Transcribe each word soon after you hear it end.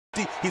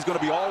He's going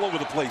to be all over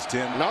the place,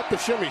 Tim. Not the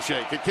shimmy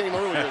shake. It came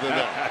earlier than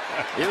that.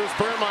 Here's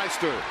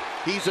Burmeister.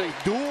 He's a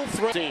dual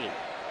threat team.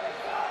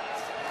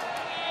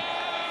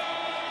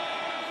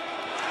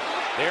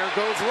 There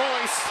goes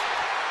Royce.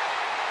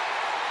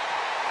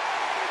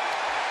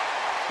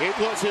 It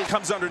was his.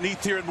 Comes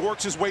underneath here and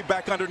works his way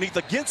back underneath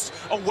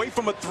away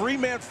from a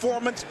three-man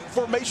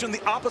formation,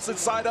 the opposite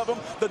side of him.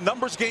 The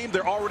numbers game,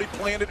 they're already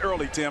playing it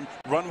early, Tim.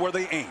 Run where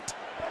they ain't.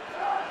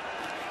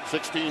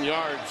 16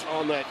 yards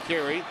on that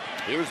carry.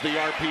 Here's the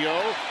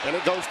RPO, and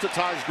it goes to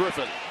Taj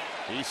Griffin.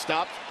 He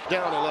stopped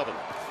down 11.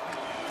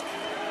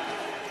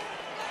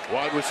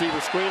 Wide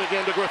receiver screen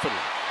again to Griffin.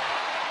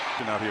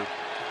 Out here.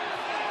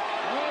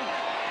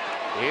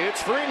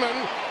 It's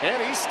Freeman,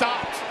 and he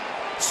stopped.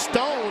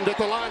 Stoned at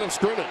the line of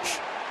scrimmage.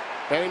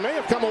 And he may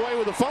have come away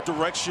with a fun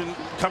direction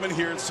coming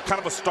here. It's kind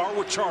of a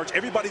starward charge.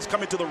 Everybody's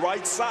coming to the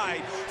right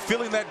side,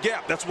 filling that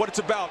gap. That's what it's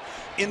about.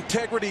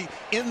 Integrity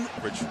in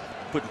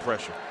putting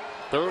pressure.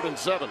 3rd and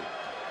 7.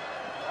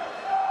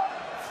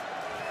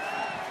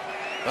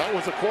 That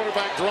was a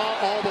quarterback draw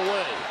all the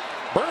way.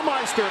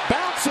 Burmeister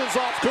bounces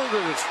off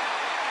Cougars.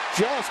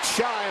 Just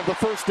shy of the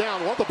first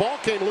down. Well, the ball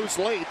came loose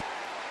late.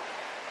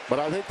 But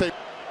I think they...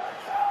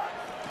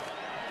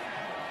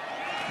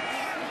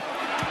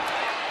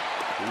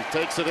 He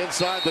takes it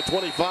inside the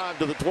 25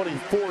 to the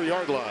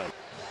 24-yard line.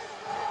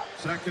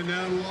 2nd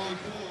down, long.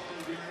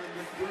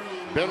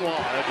 Benoit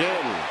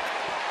again.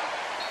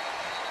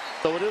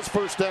 So it is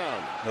 1st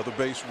down. Another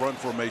base run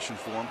formation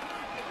for him.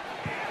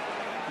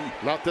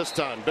 Not this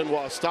time.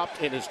 Benoit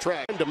stopped in his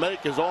track. To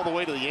make is all the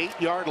way to the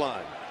 8-yard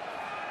line.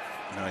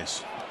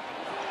 Nice.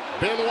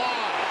 Benoit.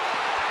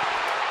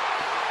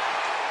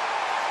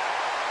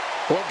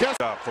 Well, guess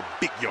for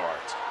big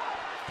yards.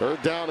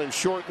 3rd down and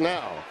short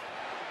now.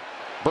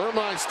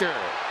 Burmeister.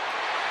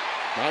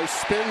 Nice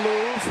spin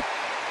move.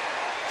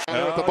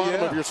 At the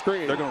bottom of your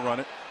screen. They're going to run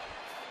it.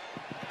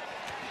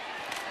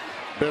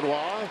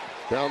 Benoit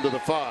down to the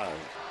 5.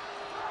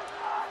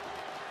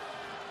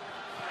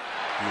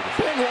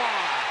 Beautiful. Benoit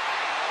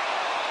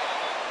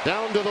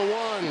down to the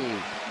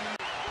 1.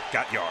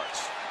 Got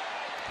yards.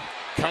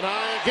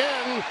 Kanai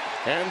again,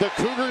 and the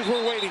Cougars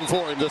were waiting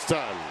for him this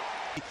time.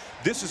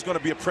 This is going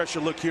to be a pressure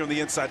look here on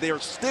the inside. They are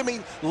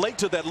stemming late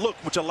to that look,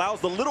 which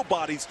allows the little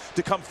bodies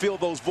to come fill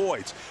those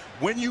voids.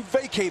 When you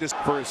vacate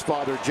for his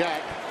father,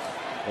 Jack,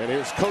 and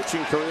his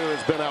coaching career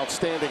has been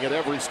outstanding at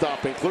every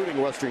stop,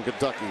 including Western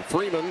Kentucky.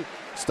 Freeman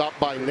stopped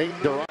by Nate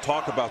Durant.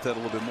 Talk about that a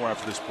little bit more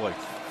after this play.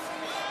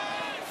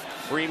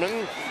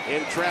 Freeman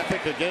in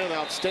traffic again.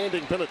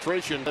 Outstanding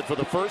penetration. For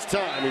the first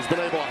time, he's been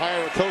able to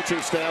hire a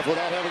coaching staff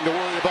without having to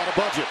worry about a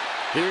budget.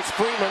 Here's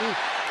Freeman.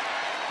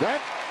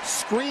 That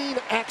screen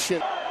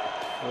action.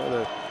 Well,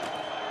 the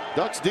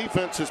Ducks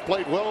defense has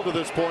played well to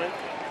this point,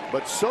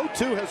 but so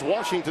too has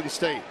Washington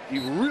State.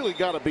 You really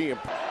got to be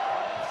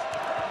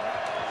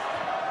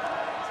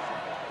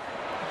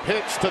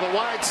pitch to the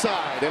wide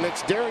side, and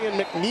it's Darian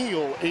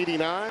McNeil,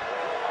 89.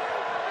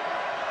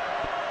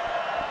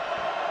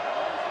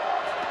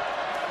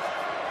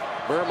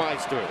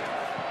 Burmeister.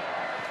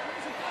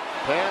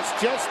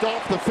 Pass just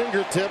off the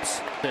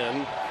fingertips.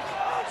 And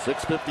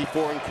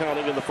 6:54 and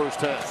counting in the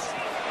first half.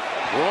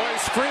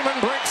 Royce Freeman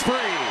breaks free.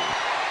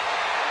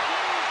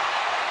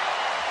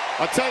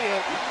 I'll tell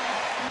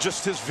you,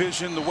 just his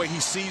vision, the way he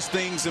sees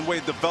things and the way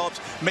it develops,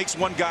 makes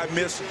one guy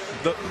miss.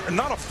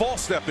 Not a false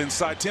step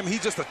inside, Tim.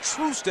 He's just a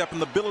true step in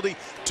the ability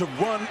to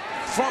run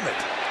from it.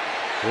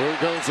 Here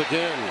he goes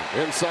again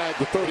inside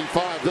the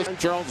 35. This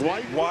Charles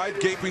White. Wide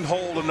gaping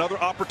hole, another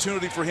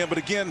opportunity for him. But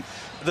again,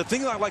 the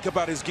thing I like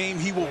about his game,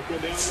 he will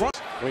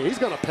front. I mean, he's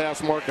going to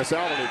pass Marcus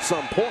Allen at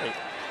some point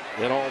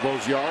in all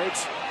those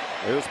yards.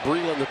 There's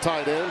Breland, the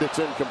tight end. It's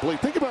incomplete.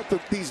 Think about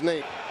these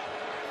names.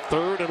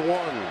 3rd and 1.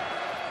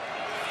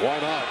 Why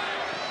not?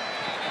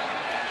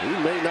 He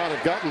may not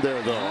have gotten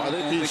there, though. I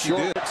think he's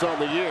short on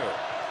the year.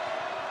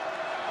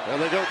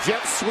 And they go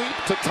jet sweep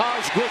to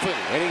Taj Griffin,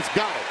 and he's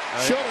got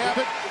it. Should have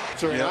it.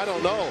 Yep. I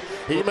don't know.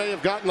 He may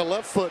have gotten the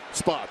left foot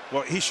spot.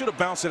 Well, he should have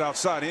bounced it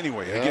outside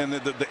anyway. Yeah. Again,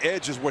 the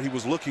edge is what he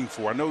was looking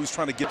for. I know he's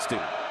trying to get to.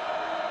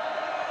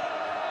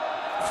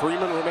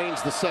 Freeman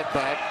remains the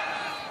setback.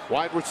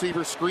 Wide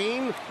receiver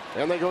screen,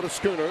 and they go to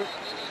Schooner.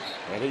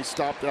 And he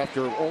stopped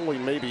after only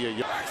maybe a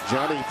yard.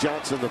 Johnny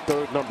Johnson, the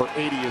 3rd, number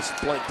 80, is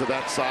flanked to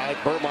that side.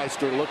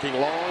 Burmeister looking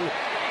long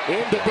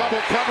into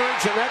double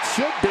coverage, and that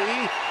should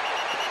be,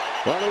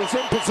 well, it was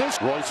in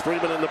position. Royce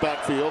Freeman in the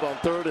backfield on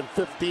 3rd and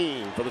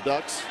 15 for the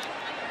Ducks.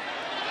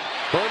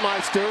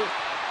 Burmeister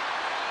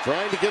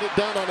trying to get it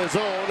done on his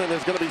own, and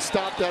is going to be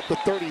stopped at the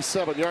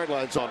 37-yard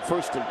line on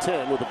 1st and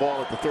 10 with the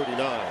ball at the 39.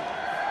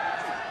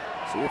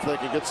 See if they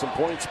can get some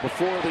points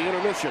before the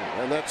intermission,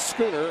 and that's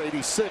Schooner,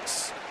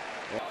 86.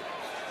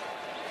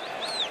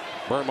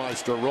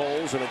 Burmeister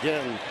rolls, and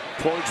again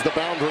towards the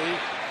boundary.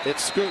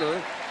 It's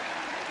Schooner.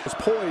 His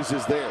poise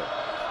is there.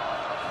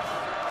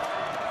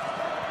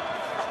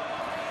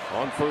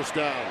 On 1st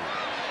down.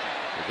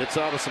 He gets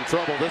out of some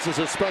trouble. This is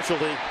his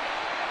specialty.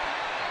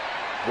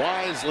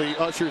 Wisely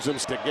ushers him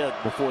again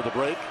before the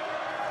break.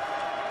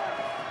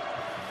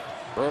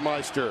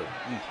 Burmeister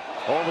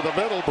over the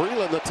middle.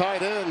 Breland, the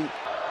tight end.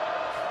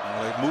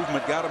 Well, the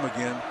movement got him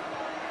again.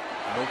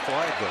 No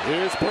flag though.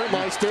 Here's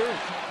Burmeister.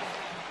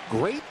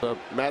 Great.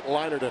 Matt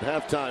Leinart at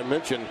halftime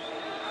mentioned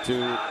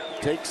to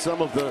take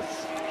some of the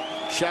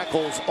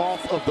shackles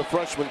off of the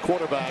freshman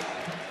quarterback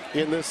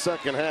in this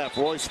second half.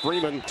 Royce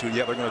Freeman.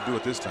 Yeah, they're going to do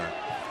it this time.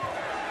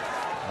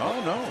 Oh,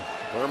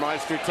 no.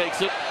 Burmeister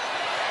takes it.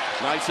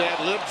 Nice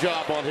ad-lib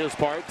job on his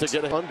part to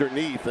get it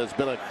underneath. Has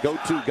been a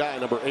go-to guy.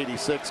 Number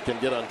 86 can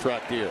get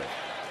untracked here.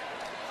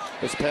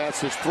 This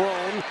pass is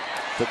thrown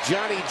to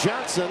Johnny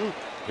Johnson.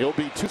 He'll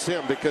be to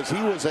him because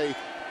he was a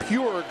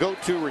pure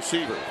go-to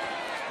receiver.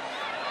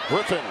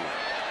 Griffin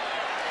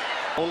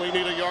only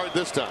need a yard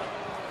this time.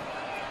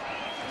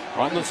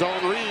 On the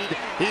zone read,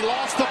 he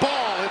lost the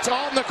ball. It's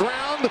on the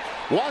ground.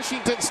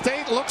 Washington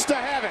State looks to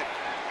have it.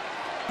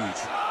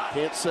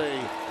 Can't say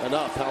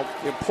enough how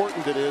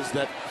important it is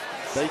that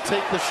they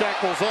take the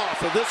shackles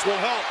off, and this will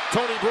help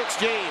Tony Brooks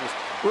James.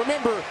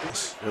 Remember,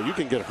 you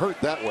can get hurt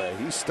that way.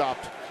 He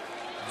stopped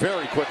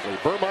very quickly.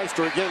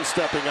 Burmeister again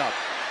stepping up.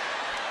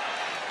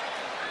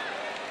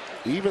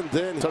 Even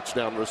then,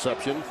 touchdown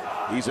reception.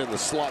 He's in the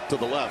slot to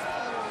the left.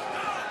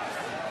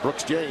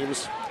 Brooks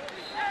James.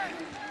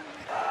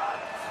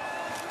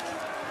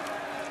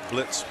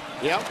 Blitz.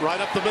 Yep, right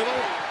up the middle,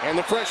 and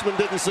the freshman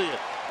didn't see it.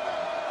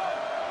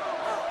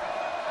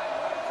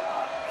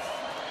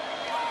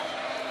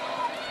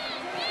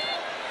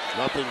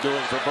 Nothing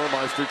doing for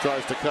Burmeister.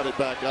 Tries to cut it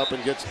back up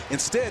and gets.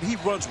 Instead, he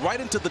runs right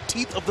into the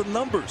teeth of the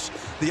numbers.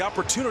 The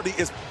opportunity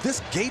is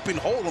this gaping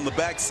hole on the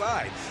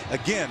backside.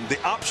 Again,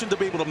 the option to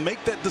be able to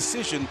make that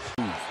decision.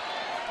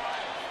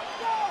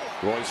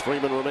 Royce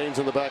Freeman remains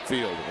in the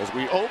backfield as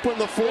we open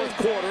the fourth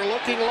quarter.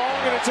 Looking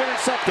long, and it's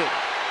intercepted.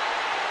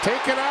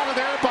 Taken out of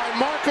there by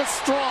Marcus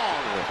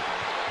Strong.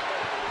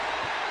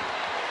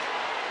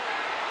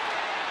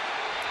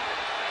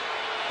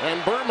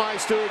 And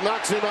Burmeister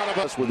knocks him out of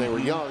us when they were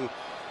young.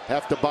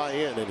 Have to buy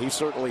in, and he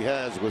certainly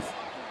has with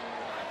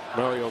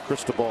Mario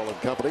Cristobal and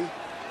company.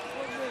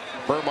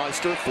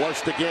 Burmeister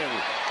flushed again.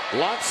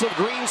 Lots of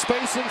green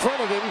space in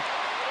front of him.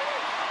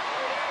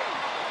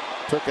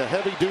 Took a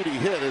heavy-duty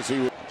hit as he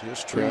was.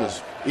 Just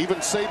trees. Even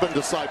Saban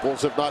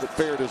disciples have not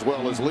fared as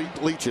well as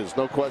Leach's,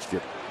 no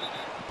question.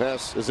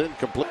 Pass is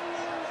incomplete.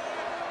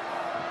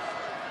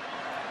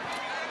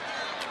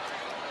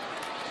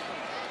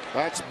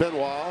 That's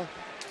Benoit.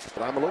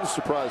 But I'm a little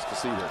surprised to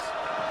see this.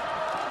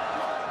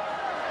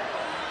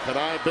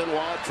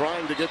 Benoit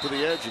trying to get to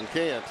the edge and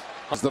can't.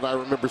 That I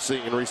remember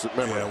seeing in recent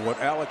memory. Yeah, what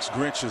Alex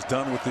Grinch has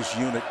done with this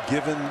unit,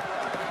 given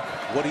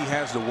what he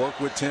has to work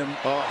with, Tim.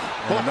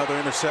 And another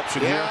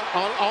interception here.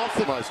 Off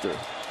the Meister.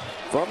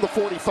 From the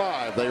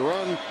 45, they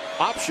run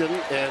option,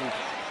 and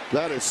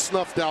that is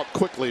snuffed out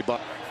quickly by.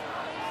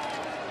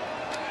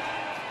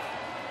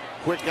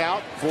 Quick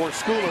out for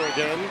Schooler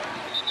again.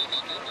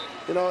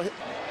 You know,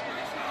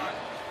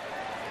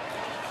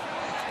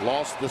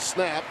 lost the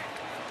snap,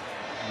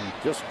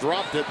 just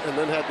dropped it, and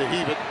then had to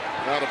heave it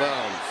out of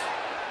bounds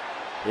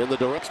in the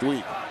direct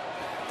week.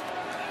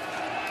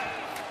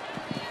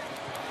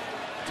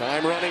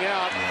 Time running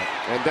out,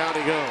 and down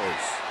he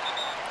goes.